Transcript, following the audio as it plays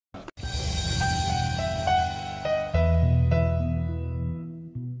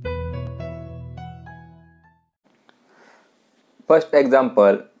First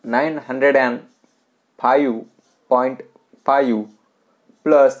example, 905.5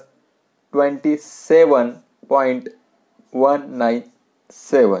 plus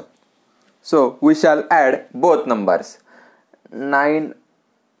 27.197. So we shall add both numbers.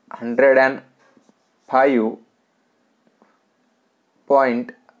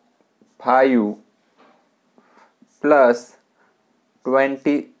 905.5 plus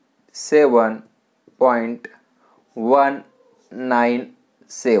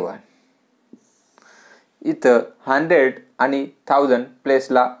 27.197. इथं 100 आणि 1000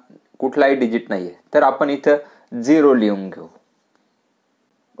 प्लेसला कुठलाही digit नाही आहे, तर आपण इथं 0 लिहून घेऊ.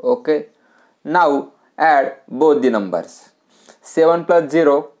 Okay, now add both the numbers. 7 plus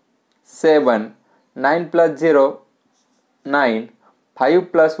 0 7, 9 plus 0 9, 5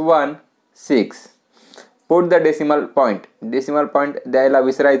 plus 1 6. Put the decimal point. Decimal point द्यायला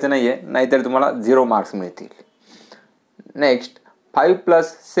विसरायचं नाही आहे, नाहीतर तुम्हाला 0 मार्क्स मिळतील. Next 5 plus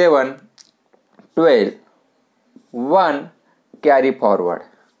 7 12, 1 carry forward.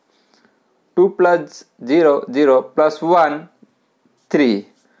 2 plus 0 0 plus 1 3.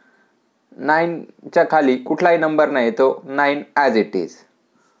 9च्या खाली कुठलाही नंबर नाही, तो 9 as it is.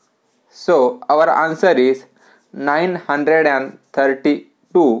 So our answer is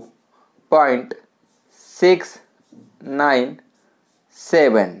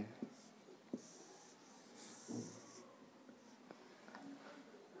 932.697.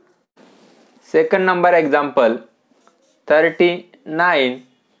 Second number example, 39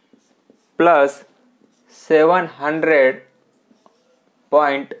 plus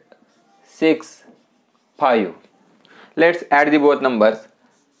 700.65. Let's add the both numbers.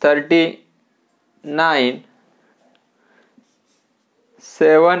 39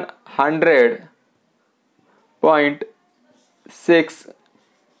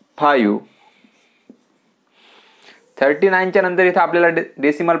 700.65. 39च्या नंतर इथे आपल्याला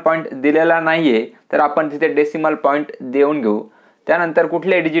डेसिमल पॉइंट दिलेला नाहीये, तर आपण तिथे डेसिमल पॉइंट देऊन घेऊ. त्यानंतर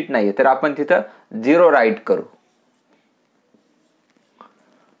कुठलेही डिजिट नाहीये, तर आपण तिथं 0 राईट करू.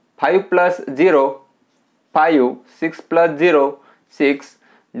 5 plus 0 5, 6 plus 0 6.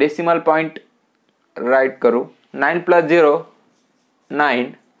 Decimal point right करू. 9 plus 0 9,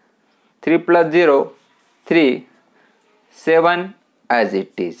 3 plus 0 3, 7 as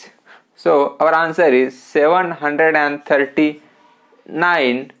it is. So our answer is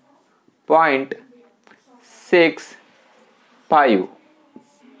 739.65.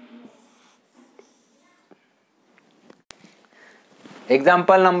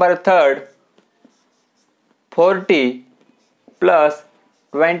 Example number 3rd, 40 plus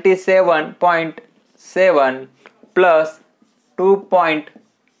 27.7 plus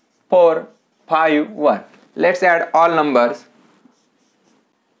 2.451. Let's add all numbers.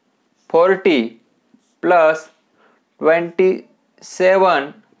 40 plus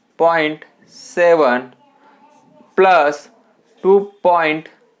 27.7 plus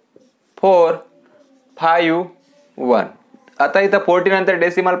 2.451. आता इथं 40 नंतर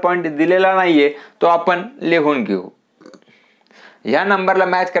डेसिमल पॉइंट दिलेला नाहीये, तो आपण लिहून घेऊ. ह्या नंबरला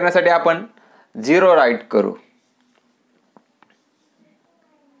मॅच करण्यासाठी आपण 0 राईट करू.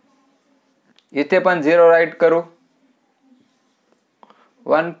 इथे पण 0 राईट करू.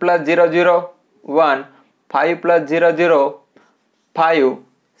 1 plus 0 0 1, 5 plus 0 0 5,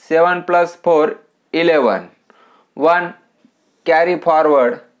 7 plus 4 11. 1 carry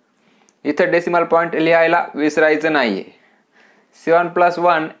forward. इथं डेसिमल पॉइंट लिहायला विसरायचं नाहीये. 7 plus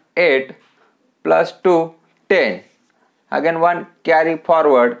 1 8 plus 2 10. Again 1 carry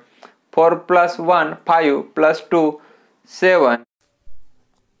forward. 4 plus 1 5 plus 2 7.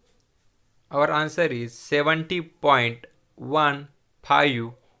 Our answer is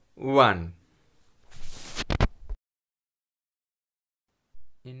 70.151.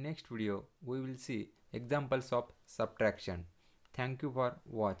 In next video we will see examples of subtraction. Thank you for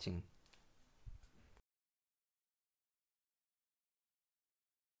watching.